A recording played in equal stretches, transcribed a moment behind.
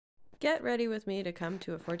Get ready with me to come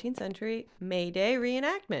to a 14th century May Day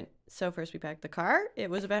reenactment. So first we packed the car. It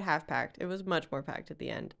was about half packed. It was much more packed at the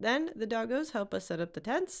end. Then the doggos help us set up the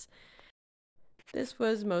tents. This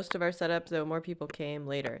was most of our setup, though more people came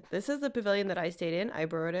later. This is the pavilion that I stayed in. I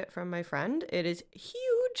borrowed it from my friend. It is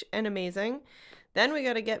huge and amazing. Then we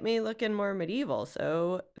got to get me looking more medieval.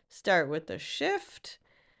 So start with the shift.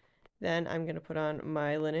 Then I'm going to put on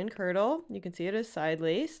my linen kirtle. You can see it is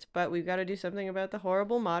side-laced, but we've got to do something about the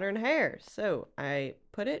horrible modern hair. So I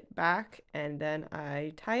put it back and then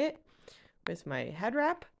I tie it with my head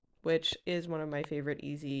wrap, which is one of my favorite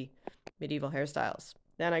easy medieval hairstyles.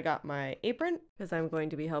 Then I got my apron because I'm going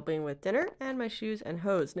to be helping with dinner, and my shoes and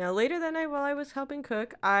hose. Now later that night while I was helping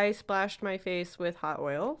cook, I splashed my face with hot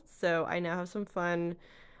oil. So I now have some fun,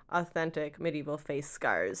 authentic medieval face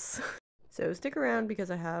scars. So stick around because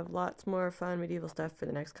I have lots more fun medieval stuff for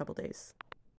the next couple days.